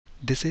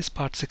This is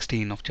part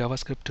 16 of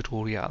JavaScript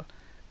tutorial.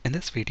 In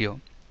this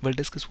video, we'll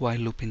discuss while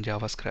loop in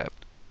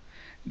JavaScript.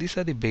 These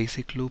are the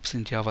basic loops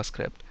in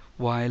JavaScript: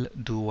 while,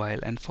 do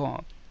while, and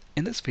for.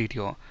 In this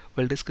video,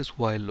 we'll discuss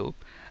while loop,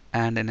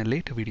 and in a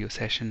later video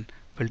session,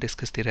 we'll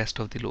discuss the rest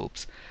of the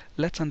loops.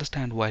 Let's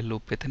understand while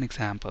loop with an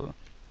example.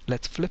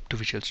 Let's flip to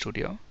Visual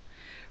Studio.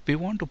 We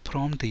want to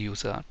prompt the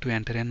user to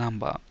enter a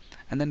number,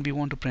 and then we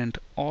want to print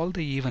all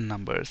the even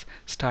numbers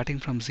starting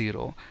from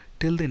 0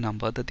 till the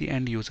number that the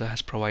end user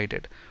has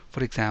provided.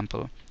 For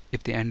example,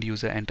 if the end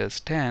user enters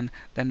 10,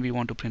 then we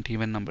want to print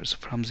even numbers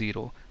from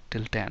 0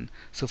 till 10.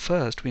 So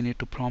first we need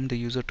to prompt the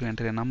user to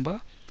enter a number.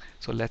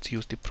 So let's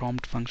use the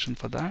prompt function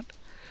for that.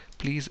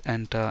 Please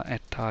enter a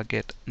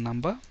target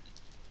number.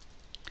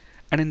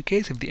 And in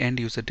case if the end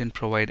user didn't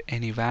provide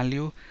any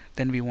value,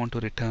 then we want to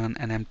return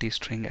an empty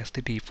string as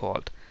the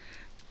default.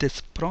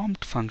 This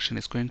prompt function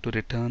is going to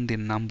return the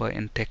number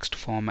in text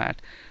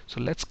format. So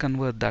let's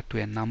convert that to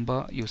a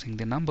number using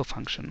the number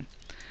function.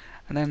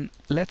 And then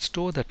let's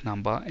store that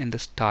number in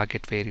this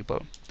target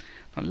variable.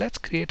 Now let's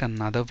create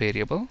another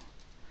variable.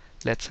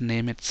 Let's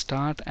name it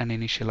start and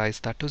initialize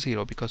that to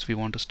 0 because we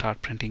want to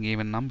start printing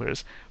even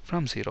numbers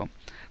from 0.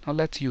 Now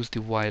let's use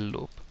the while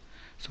loop.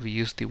 So we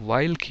use the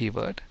while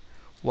keyword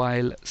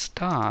while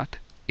start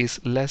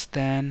is less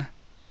than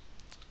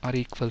or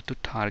equal to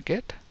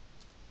target.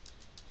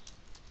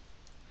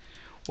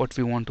 What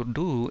we want to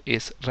do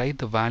is write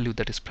the value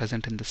that is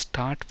present in the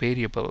start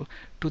variable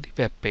to the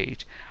web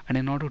page, and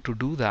in order to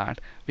do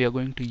that we are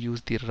going to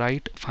use the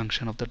write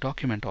function of the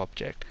document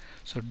object.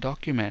 So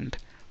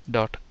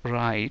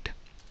document.write,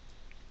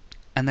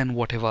 and then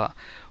whatever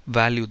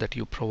value that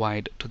you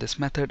provide to this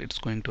method, it's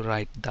going to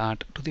write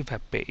that to the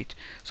web page.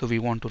 So we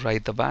want to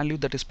write the value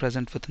that is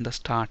present within the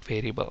start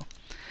variable,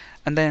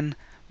 and then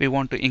we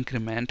want to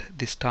increment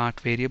the start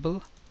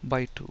variable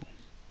by 2.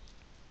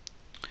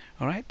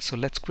 Alright, so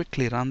let's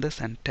quickly run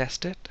this and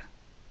test it.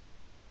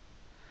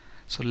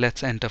 So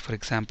let's enter, for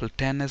example,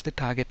 10 as the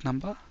target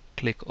number.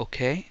 Click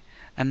OK,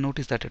 and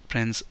notice that it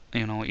prints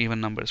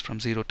even numbers from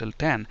 0 till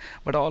 10,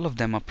 but all of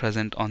them are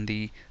present on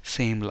the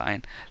same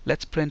line.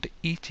 Let's print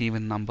each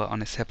even number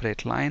on a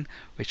separate line,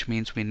 which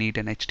means we need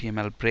an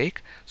HTML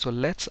break. So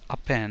let's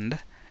append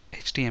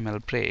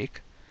HTML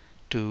break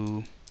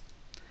to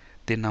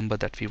the number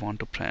that we want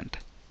to print.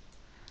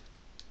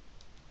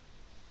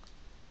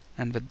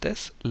 And with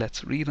this,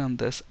 let's rerun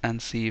this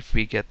and see if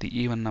we get the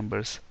even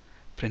numbers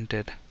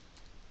printed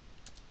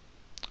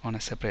on a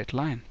separate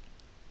line.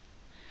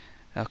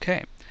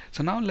 Okay,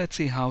 so now let's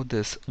see how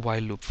this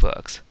while loop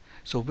works.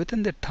 So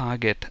within the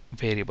target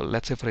variable,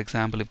 let's say for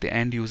example if the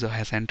end user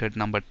has entered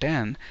number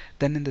 10,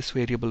 then in this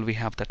variable we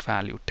have that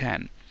value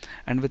 10,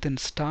 and within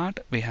start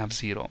we have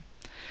 0.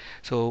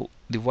 So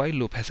the while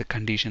loop has a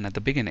condition at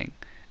the beginning.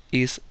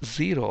 Is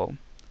 0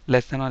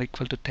 less than or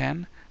equal to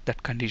 10?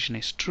 That condition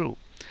is true.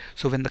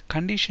 So when the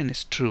condition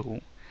is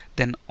true,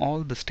 then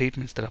all the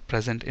statements that are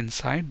present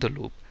inside the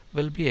loop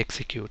will be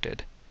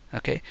executed.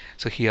 Okay,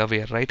 so here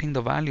we are writing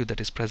the value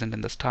that is present in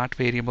the start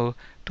variable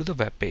to the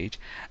web page,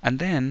 and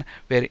then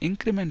we are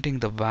incrementing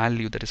the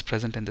value that is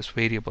present in this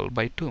variable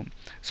by 2.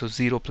 So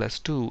 0 plus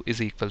 2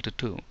 is equal to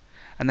 2,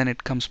 and then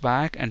it comes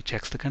back and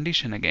checks the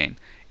condition again.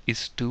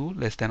 Is 2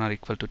 less than or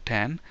equal to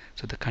 10?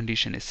 So the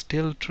condition is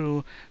still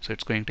true, so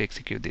it's going to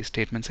execute these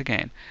statements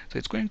again. So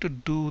it's going to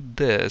do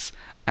this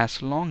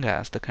as long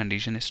as the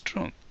condition is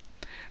true.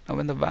 Now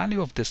when the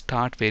value of this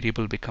start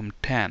variable become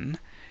 10,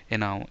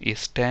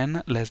 is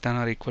 10 less than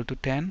or equal to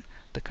 10?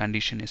 The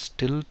condition is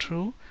still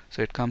true,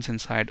 so it comes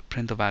inside,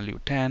 print the value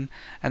 10,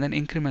 and then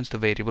increments the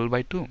variable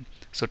by 2.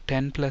 So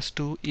 10 plus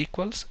 2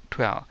 equals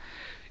 12.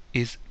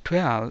 Is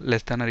 12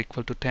 less than or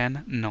equal to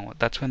 10? No,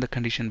 that's when the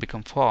condition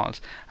becomes false.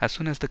 As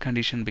soon as the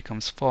condition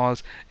becomes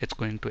false, it's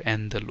going to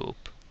end the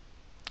loop.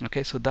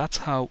 Okay, so that's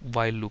how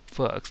while loop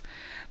works.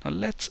 Now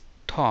let's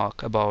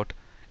talk about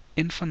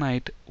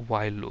infinite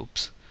while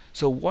loops.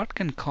 So what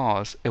can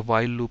cause a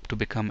while loop to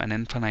become an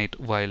infinite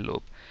while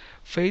loop?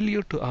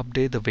 Failure to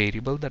update the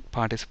variable that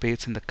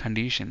participates in the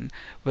condition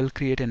will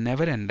create a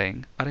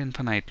never-ending or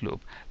infinite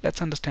loop.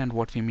 Let's understand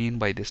what we mean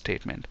by this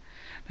statement.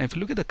 Now if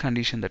you look at the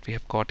condition that we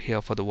have got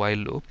here for the while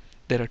loop,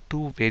 there are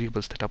two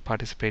variables that are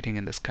participating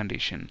in this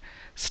condition: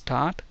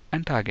 start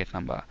and target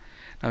number.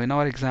 Now in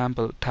our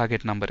example,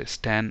 target number is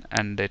 10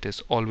 and it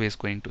is always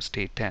going to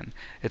stay 10.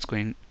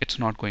 It's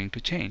not going to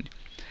change.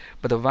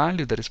 But the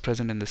value that is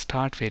present in the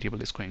start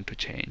variable is going to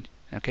change.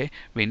 Okay,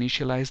 we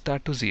initialize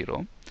that to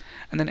 0,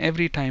 and then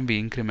every time we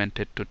increment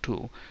it to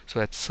 2. So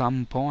at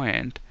some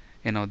point,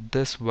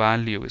 this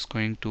value is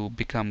going to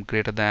become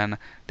greater than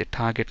the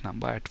target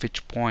number, at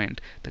which point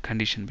the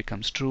condition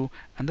becomes true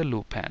and the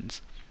loop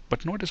ends.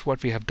 But notice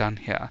what we have done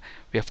here.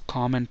 We have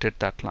commented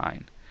that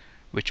line,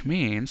 which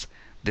means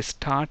the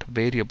start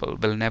variable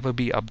will never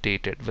be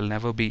updated, will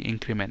never be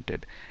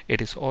incremented. It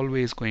is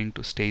always going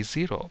to stay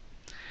 0.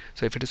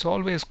 So if it is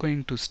always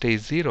going to stay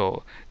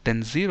 0,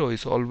 then 0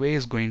 is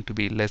always going to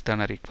be less than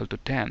or equal to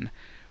 10,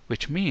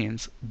 which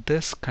means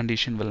this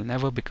condition will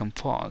never become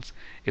false.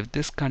 If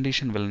this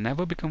condition will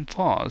never become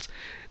false,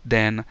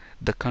 then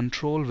the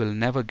control will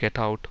never get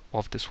out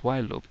of this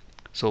while loop.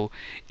 So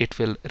it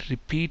will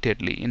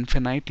repeatedly,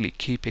 infinitely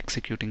keep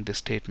executing this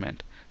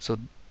statement. So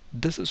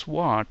this is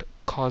what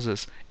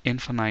causes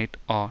infinite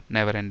or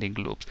never-ending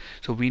loops.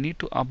 So we need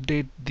to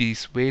update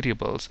these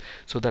variables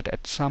so that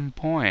at some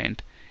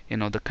point,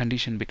 the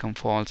condition becomes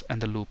false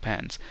and the loop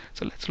ends.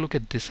 So let's look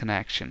at this in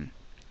action.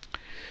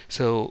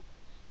 So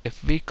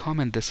if we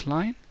comment this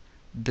line,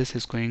 this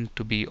is going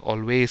to be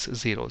always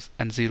zeros,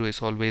 and 0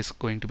 is always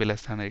going to be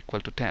less than or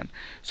equal to 10.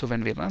 So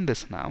when we run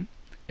this now,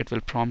 it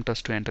will prompt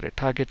us to enter a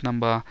target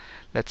number.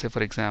 Let's say,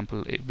 for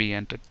example, if we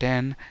enter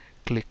 10,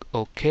 click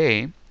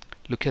OK.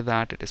 Look at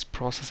that, it is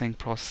processing.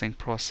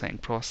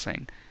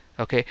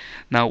 Okay,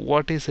 now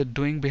what is it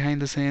doing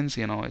behind the scenes?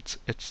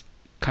 It's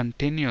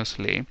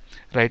continuously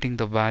writing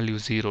the value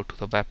 0 to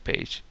the web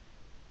page.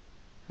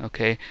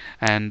 Okay,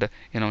 and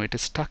it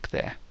is stuck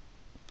there.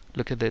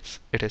 Look at this,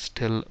 it is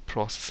still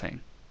processing.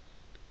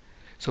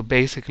 So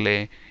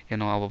basically,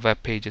 our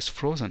web page is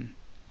frozen.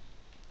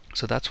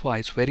 So that's why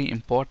it's very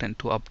important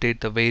to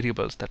update the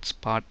variables that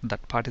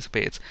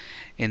participates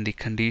in the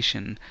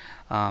condition.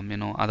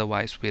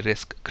 Otherwise we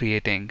risk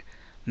creating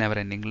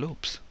never-ending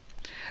loops.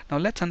 Now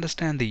let's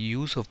understand the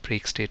use of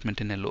break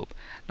statement in a loop.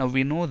 Now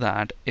we know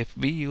that if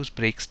we use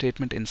break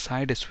statement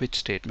inside a switch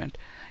statement,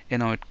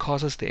 it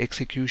causes the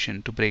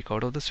execution to break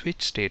out of the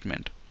switch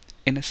statement.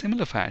 In a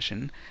similar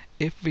fashion,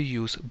 if we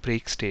use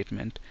break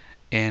statement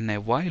in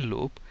a while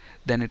loop,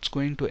 then it's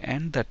going to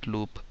end that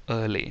loop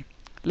early.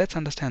 Let's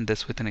understand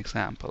this with an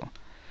example.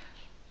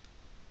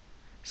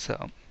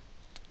 So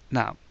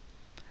now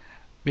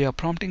we are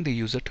prompting the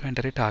user to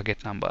enter a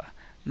target number.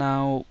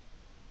 Now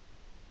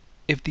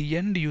if the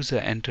end user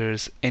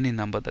enters any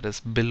number that is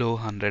below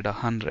 100 or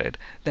 100,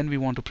 then we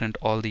want to print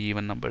all the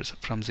even numbers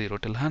from 0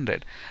 till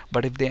 100.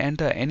 But if they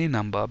enter any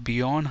number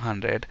beyond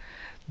 100,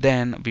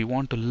 then we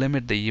want to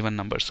limit the even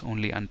numbers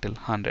only until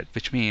 100,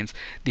 which means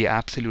the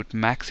absolute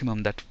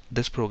maximum that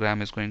this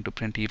program is going to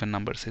print even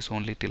numbers is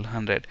only till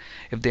 100.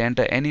 If they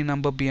enter any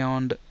number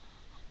beyond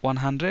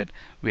 100,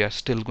 we are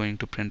still going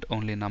to print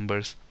only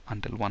numbers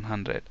until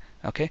 100.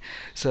 Okay,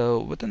 so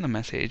within the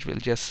message we'll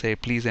just say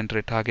please enter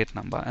a target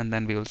number, and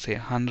then we will say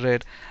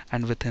 100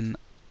 and within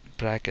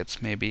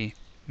brackets maybe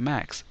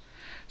max.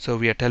 So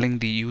we are telling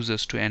the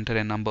users to enter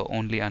a number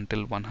only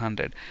until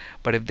 100.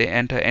 But if they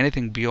enter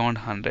anything beyond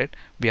 100,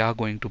 we are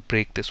going to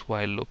break this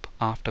while loop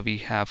after we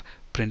have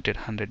printed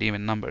 100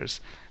 even numbers.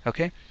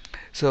 Okay,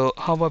 so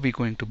how are we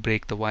going to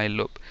break the while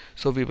loop?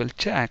 So we will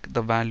check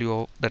the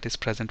value that is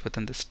present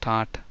within the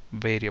start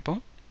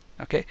variable.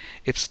 Okay,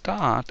 if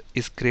start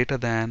is greater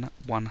than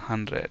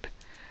 100,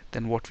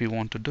 then what we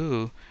want to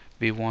do,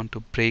 we want to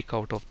break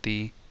out of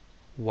the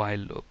while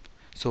loop.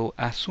 So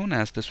as soon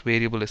as this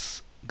variable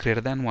is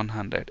greater than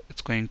 100,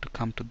 it's going to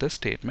come to this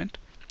statement,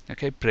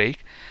 okay,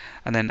 break,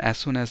 and then as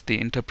soon as the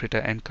interpreter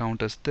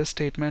encounters this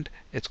statement,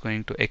 it's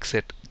going to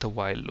exit the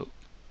while loop.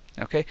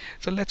 Okay,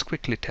 so let's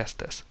quickly test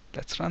this.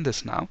 Let's run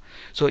this now.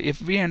 So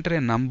if we enter a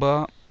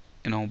number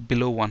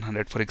below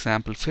 100, for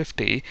example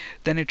 50,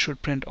 then it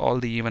should print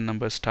all the even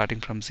numbers starting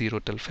from 0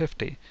 till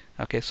 50.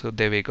 Okay, so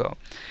there we go.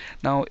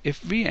 Now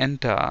if we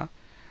enter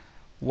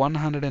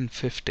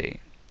 150,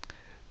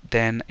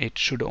 then it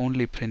should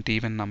only print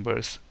even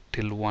numbers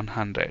till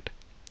 100.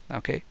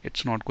 Okay,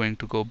 it's not going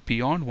to go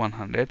beyond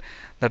 100.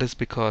 That is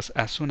because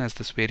as soon as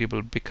this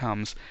variable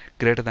becomes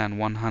greater than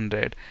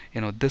 100,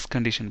 this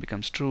condition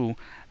becomes true,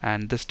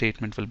 and this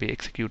statement will be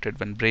executed.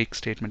 When break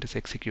statement is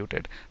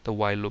executed, the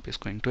while loop is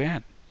going to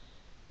end.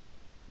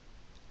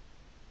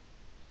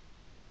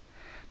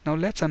 Now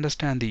let's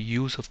understand the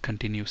use of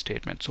continue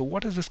statement. So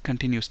what is this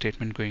continue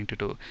statement going to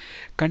do?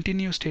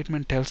 Continue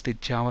statement tells the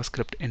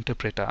JavaScript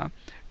interpreter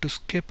to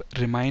skip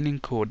remaining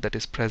code that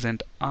is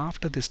present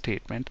after this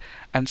statement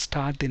and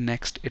start the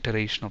next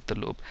iteration of the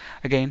loop.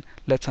 Again,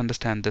 let's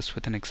understand this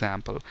with an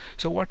example.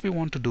 So what we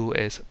want to do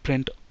is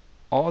print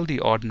all the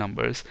odd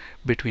numbers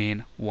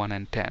between 1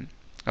 and 10.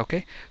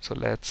 Okay, so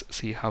let's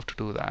see how to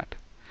do that.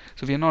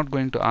 So we are not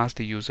going to ask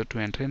the user to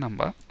enter a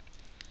number.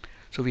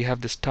 So we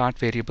have the start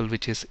variable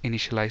which is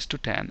initialized to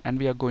 10, and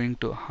we are going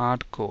to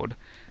hard code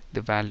the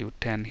value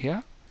 10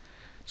 here.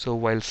 So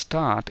while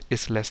start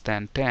is less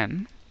than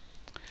 10,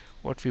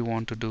 what we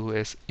want to do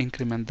is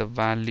increment the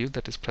value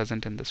that is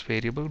present in this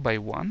variable by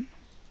 1,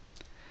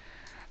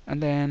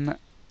 and then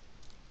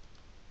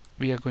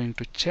we are going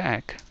to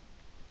check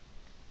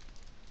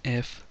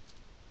if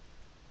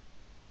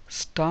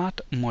start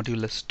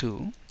modulus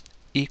 2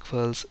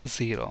 equals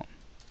 0.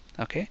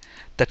 Okay,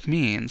 that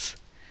means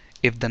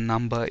if the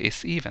number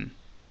is even.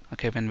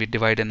 Okay, when we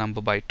divide a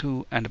number by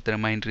 2 and if the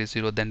remainder is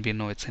 0, then we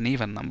know it's an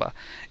even number.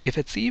 If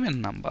it's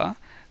even number,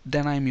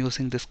 then I'm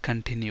using this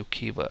continue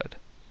keyword.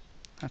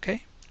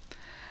 Okay,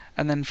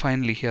 and then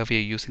finally here we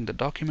are using the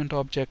document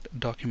object,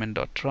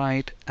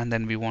 document.write, and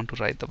then we want to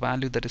write the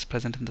value that is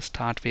present in the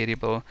start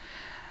variable,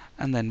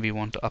 and then we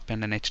want to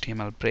append an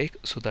HTML break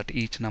so that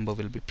each number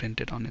will be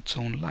printed on its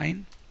own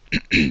line.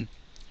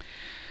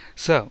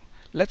 So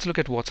let's look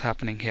at what's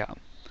happening here.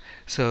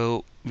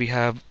 So we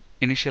have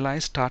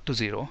initialize start to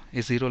 0.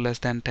 Is 0 less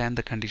than 10?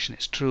 The condition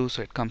is true,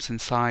 so it comes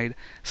inside.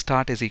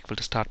 Start is equal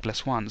to start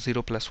plus 1.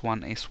 0 plus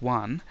 1 is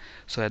 1.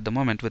 So at the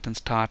moment within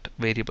start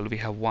variable we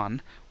have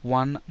 1.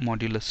 1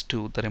 modulus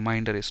 2, the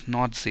remainder is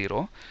not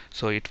 0.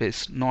 So it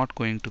is not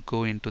going to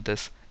go into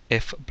this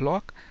if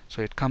block.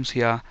 So it comes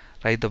here,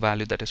 write the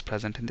value that is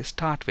present in the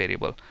start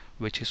variable,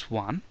 which is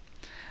 1.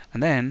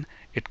 And then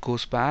it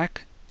goes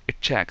back, it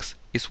checks,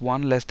 is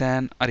 1 less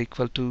than or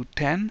equal to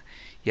 10?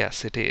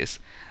 Yes, it is.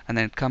 And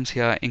then it comes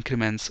here,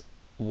 increments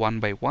 1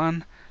 by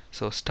 1.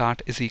 So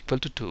start is equal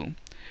to 2.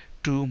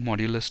 2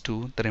 modulus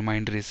 2, the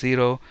remainder is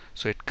 0.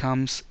 So it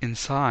comes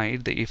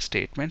inside the if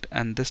statement,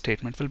 and this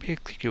statement will be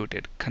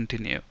executed.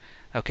 Continue.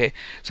 Okay,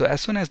 so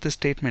as soon as this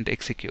statement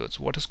executes,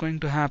 what is going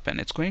to happen?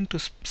 It's going to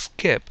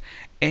skip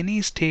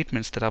any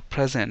statements that are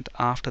present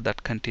after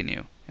that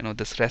continue.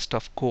 This rest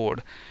of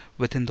code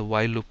within the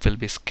while loop will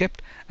be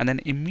skipped, and then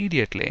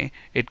immediately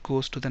it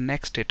goes to the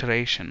next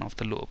iteration of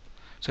the loop.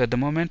 So at the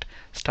moment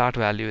start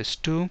value is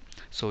 2.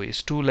 So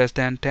is 2 less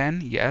than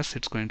 10? Yes,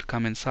 it's going to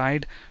come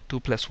inside. 2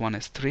 plus 1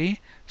 is 3.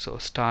 So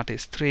start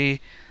is 3.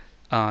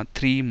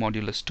 3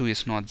 modulus 2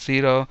 is not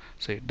 0.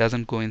 So it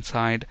doesn't go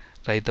inside.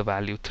 Write the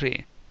value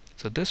 3.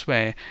 So this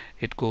way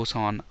it goes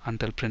on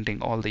until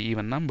printing all the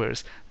even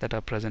numbers that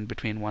are present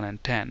between 1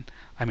 and 10.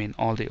 I mean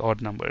all the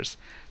odd numbers.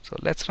 So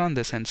let's run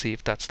this and see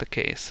if that's the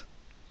case.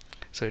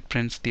 So it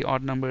prints the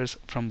odd numbers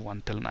from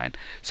 1 till 9.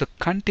 So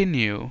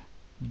continue,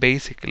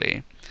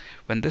 basically,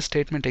 when this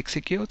statement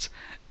executes,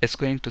 it's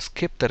going to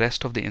skip the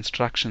rest of the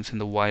instructions in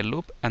the while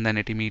loop, and then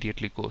it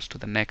immediately goes to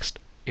the next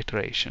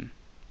iteration.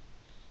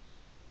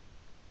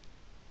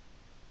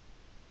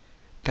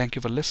 Thank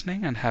you for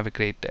listening and have a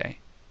great day.